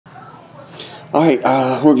Alright,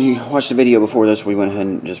 we watched the video before this. We went ahead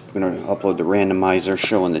and just going to upload the randomizer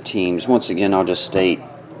showing the teams. Once again, I'll just state,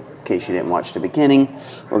 in case you didn't watch the beginning,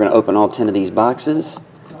 we're going to open all 10 of these boxes.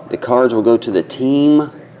 The cards will go to the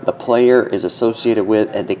team the player is associated with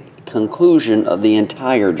at the conclusion of the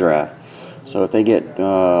entire draft. So if they get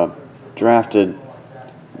drafted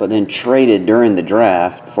but then traded during the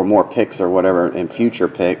draft for more picks or whatever and future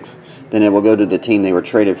picks, then it will go to the team they were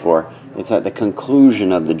traded for. It's at the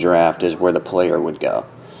conclusion of the draft is where the player would go.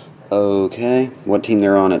 Okay, what team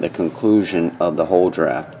they're on at the conclusion of the whole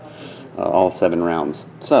draft, all 7 rounds.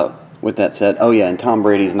 So, with that said, oh yeah, and Tom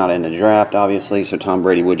Brady's not in the draft, obviously, so Tom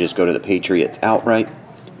Brady would just go to the Patriots outright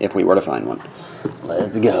if we were to find one.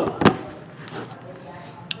 Let's go.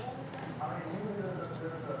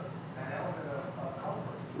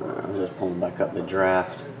 I'm just pulling back up the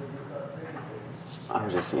draft. I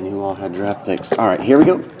was just seeing who all had draft picks. All right, here we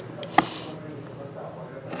go.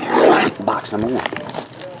 Box number 1.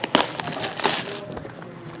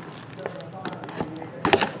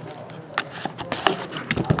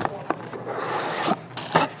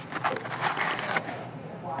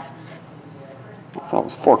 I thought it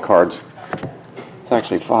was 4 cards. It's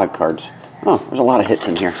actually 5 cards. Oh, there's a lot of hits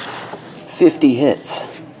in here. 50 hits.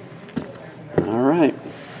 All right.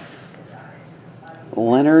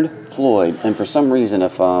 Leonard Floyd. And for some reason,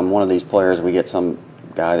 if one of these players, we get some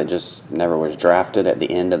guy that just never was drafted at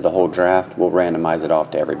the end of the whole draft, we'll randomize it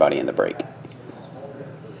off to everybody in the break.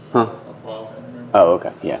 Huh? Oh,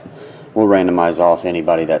 okay. Yeah. We'll randomize off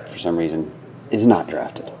anybody that for some reason is not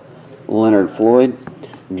drafted. Leonard Floyd.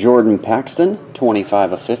 Jordan Paxton,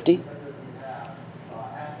 25 of 50.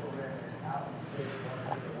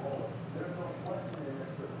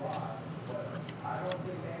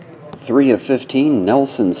 Three of 15,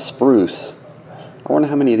 Nelson Spruce. I wonder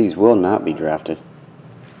how many of these will not be drafted.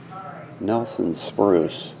 Nelson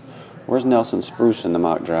Spruce. Where's Nelson Spruce in the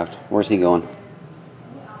mock draft? Where's he going?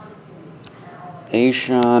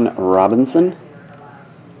 Ashawn Robinson.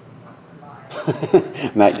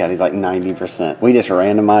 Matt got he's like 90%. We just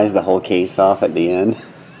randomized the whole case off at the end.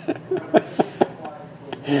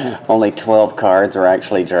 Only 12 cards were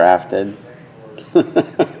actually drafted.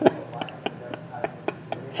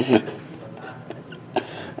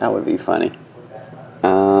 That would be funny.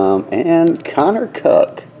 And Connor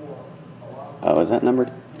Cook. Oh, is that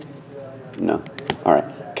numbered? No. All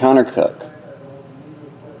right. Connor Cook.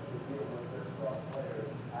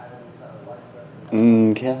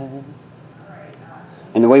 Okay.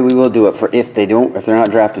 And the way we will do it for if they're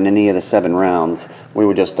not drafted in any of the 7 rounds, we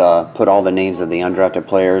would just put all the names of the undrafted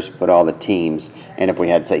players, put all the teams, and if we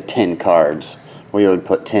had say 10 cards, we would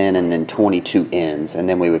put 10 and then 22 ends, and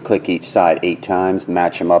then we would click each side 8 times,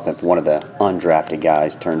 match them up. If one of the undrafted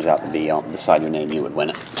guys turns out to be on beside your name, you would win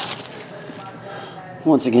it.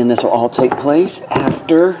 Once again, this will all take place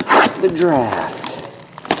after the draft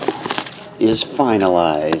is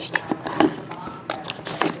finalized.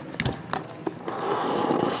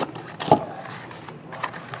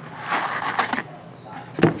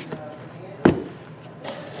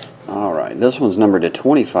 All right, this one's numbered to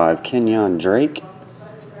 25, Kenyon Drake.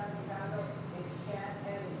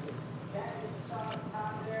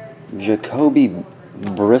 Jacoby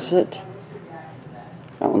Brissett.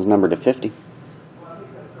 That one's numbered to 50.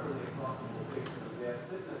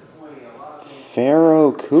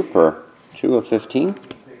 Pharaoh Cooper, 2 of 15.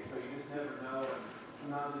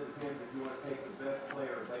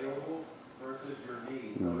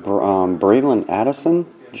 Braylon Addison,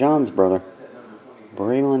 John's brother.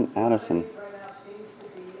 Braylon Addison.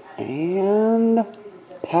 And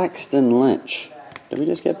Paxton Lynch. Did we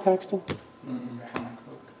just get Paxton?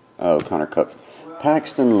 Oh, Connor Cook.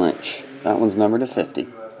 Paxton Lynch. That one's numbered to 50.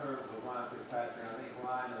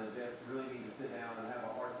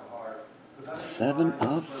 Seven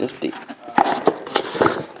of 50.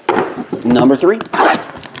 Number 3.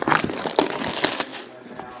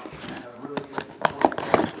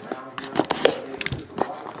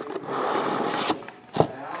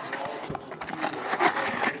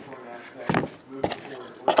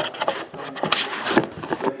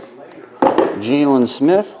 Jalen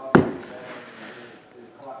Smith.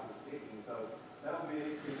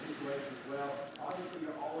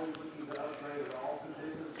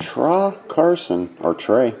 Tra Carson, or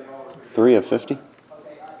Trey, 3 of 50.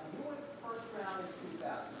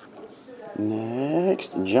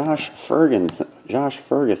 Next, Josh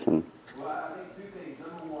Ferguson.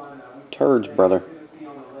 Turd's brother.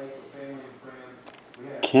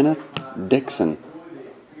 Kenneth Dixon.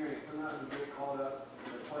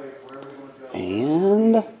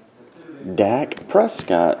 And Dak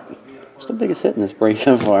Prescott. What's the biggest hit in this break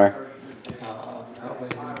so far? Probably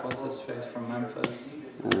what's his face from Memphis.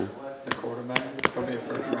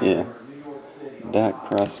 Yeah. Dak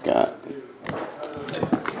Prescott.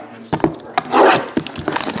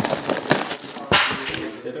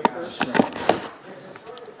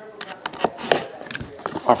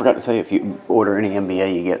 I forgot to tell you, if you order any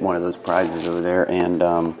NBA, you get one of those prizes over there, and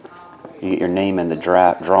you get your name in the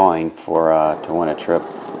drawing for to win a trip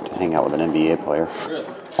to hang out with an NBA player. Really?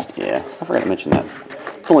 Yeah, I forgot to mention that.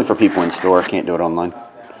 It's only for people in store. Can't do it online.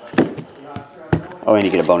 Oh, and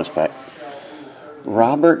you get a bonus pack.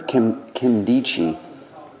 Robert Kimdichie.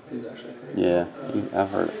 He's actually Yeah,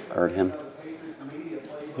 I've heard him.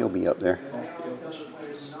 He'll be up there.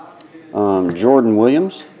 Jordan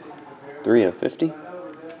Williams, 3 of 50.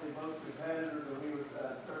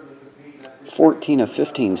 14 of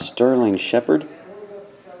 15, Sterling Shepard.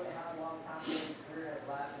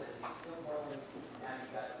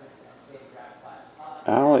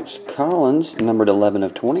 Alex Collins, numbered 11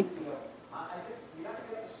 of 20.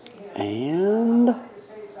 And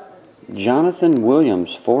Jonathan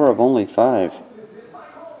Williams, 4 of only 5.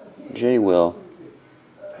 J. Will.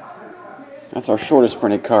 That's our shortest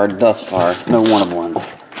printed card thus far. No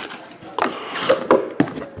one-of-ones.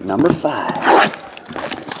 Number 5.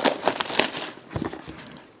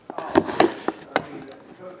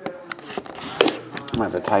 I'm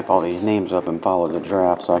going to have to type all these names up and follow the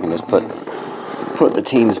draft so I can just put the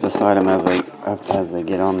teams beside them as they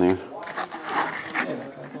get on there.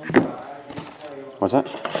 What's that?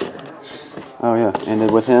 Oh yeah,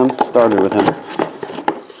 ended with him, started with him.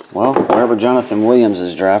 Well, wherever Jonathan Williams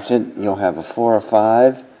is drafted, you'll have a 4 of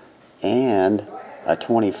 5 and a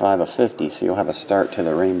 25 of 50, so you'll have a start to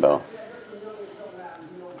the rainbow.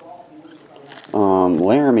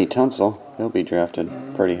 Laramie Tunsil, he'll be drafted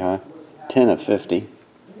pretty high, 10 of 50.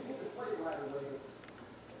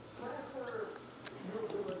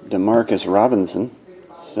 DeMarcus Robinson,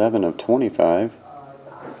 7 of 25.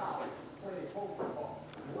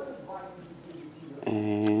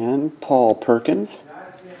 And Paul Perkins.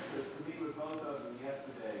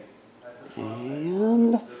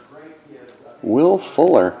 And Will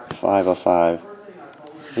Fuller, 5 of 5.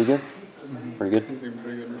 Pretty good? Pretty good? He's a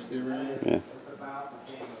pretty good receiver. Yeah.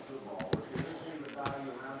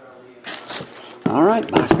 All right,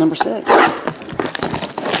 box number 6.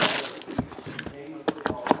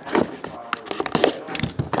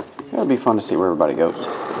 It'll be fun to see where everybody goes.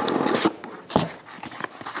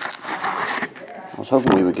 I was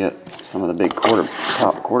hoping we would get some of the big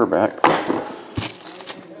top quarterbacks.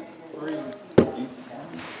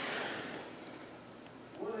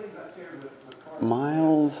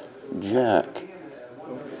 Miles Jack.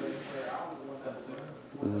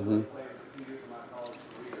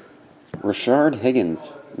 Rashard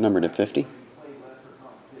Higgins, numbered to 50.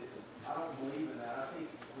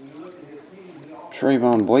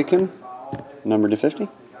 Trayvon Boykin, numbered to 50.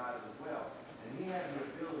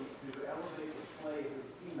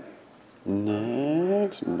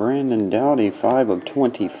 Next, Brandon Dowdy, 5 of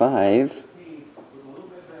 25.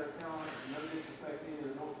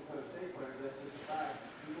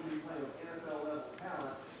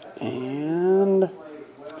 And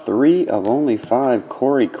 3 of only 5,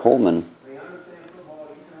 Corey Coleman.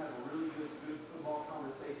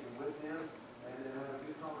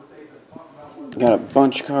 Got a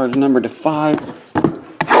bunch of cards numbered to 5.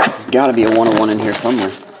 Got to be a 1-of-1 in here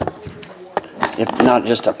somewhere. If not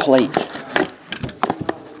just a plate.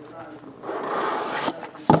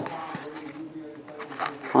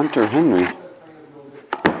 Hunter Henry.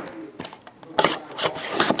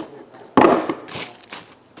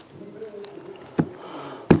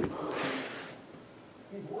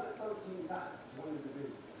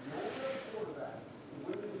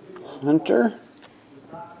 Hunter.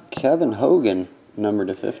 Kevin Hogan, numbered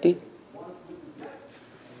to 50.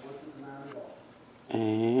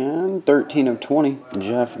 And 13 of 20,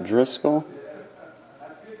 Jeff Driscoll.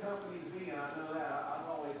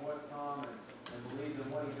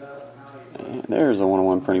 And there's a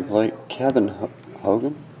 1-of-1 printing plate. Kevin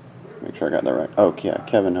Hogan. Make sure I got that right. Oh, yeah,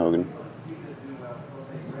 Kevin Hogan.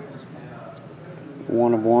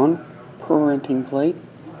 1-of-1 printing plate.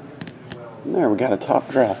 And there, we got a top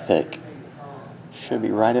draft pick. Should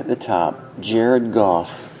be right at the top. Jared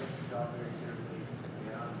Goff.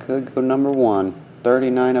 Could go number 1.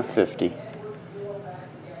 39 of 50.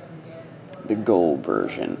 The gold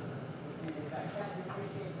version.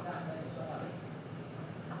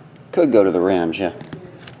 Could go to the Rams, yeah.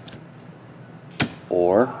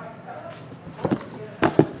 Or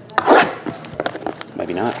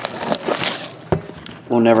maybe not.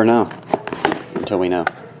 We'll never know until we know.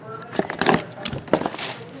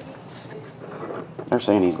 They're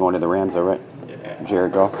saying he's going to the Rams, though, right? Yeah.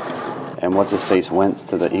 Jared Goff. And what's his face? Wentz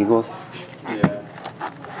to the Eagles? Yeah.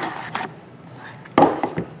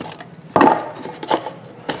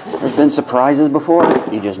 been surprises before.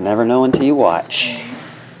 You just never know until you watch.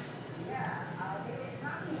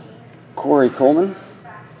 Corey Coleman.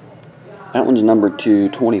 That one's number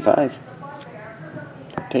 225.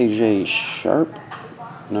 TJ Sharp,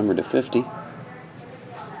 number 250.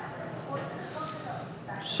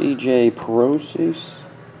 CJ Perosis,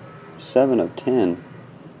 7 of 10.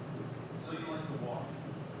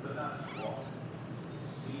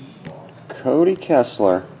 Cody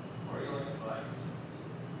Kessler.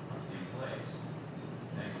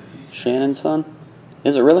 Shannon's son?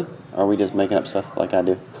 Is it really? Or are we just making up stuff like I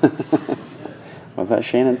do? Was that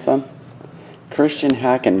Shannon's son? Christian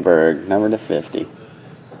Hackenberg, number 250.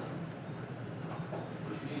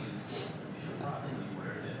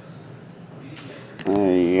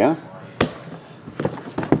 There you go.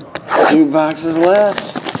 2 boxes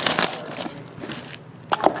left.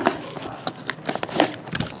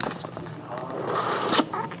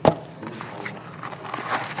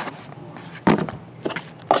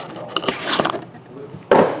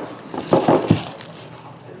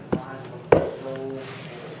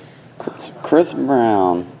 Chris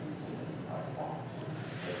Brown,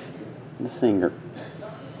 the singer.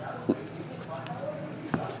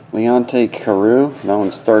 Leonte Carew, that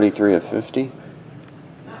one's 33 of 50.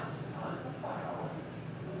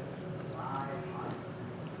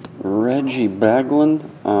 Reggie Ragland,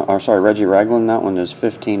 that one is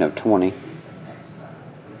 15 of 20.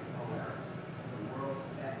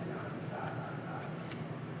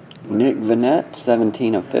 Nick Vanette,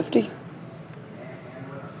 17 of 50.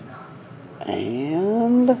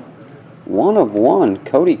 And 1 of 1,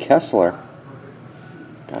 Cody Kessler.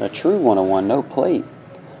 Got a true 1 of 1, no plate.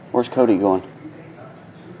 Where's Cody going?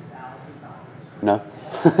 No?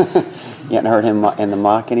 You hadn't heard him in the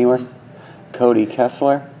mock anywhere? Cody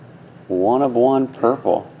Kessler, 1 of 1,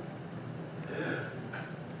 purple.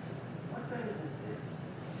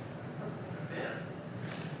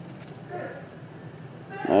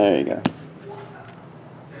 There you go.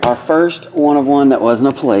 Our first 1 of 1 that wasn't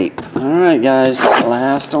a plate. Alright guys,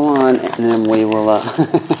 last one, and then we will,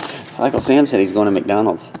 Cycle Sam said he's going to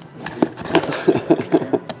McDonald's.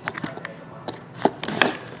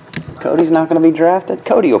 Cody's not going to be drafted?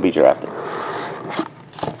 Cody will be drafted.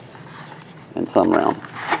 In some round.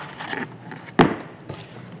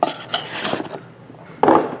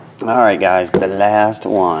 Alright guys, the last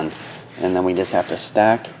one. And then we just have to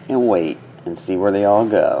stack and wait and see where they all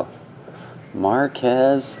go.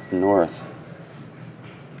 Marquez North.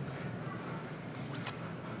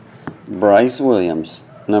 Bryce Williams,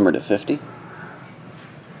 number 250.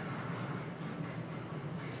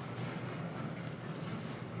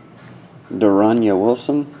 Durunya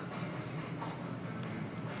Wilson.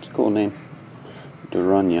 It's a cool name.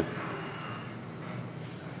 Durunya.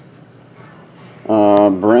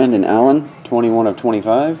 Brandon Allen, 21 of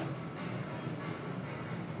 25.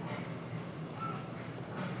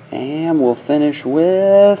 And we'll finish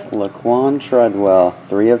with Laquan Treadwell,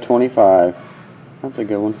 3 of 25. That's a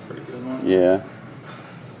good one. Pretty good one. Yeah.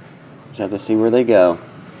 Just have to see where they go.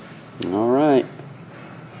 All right.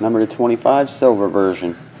 Number 25, silver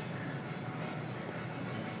version.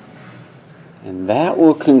 And that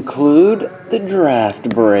will conclude the draft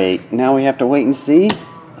break. Now we have to wait and see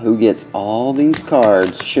who gets all these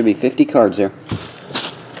cards. Should be 50 cards there.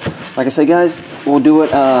 Like I say, guys, we'll do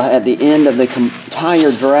it at the end of the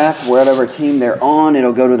entire draft. Whatever team they're on,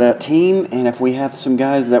 it'll go to that team. And if we have some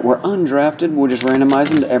guys that were undrafted, we'll just randomize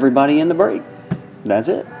them to everybody in the break. That's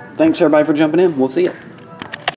it. Thanks, everybody, for jumping in. We'll see you.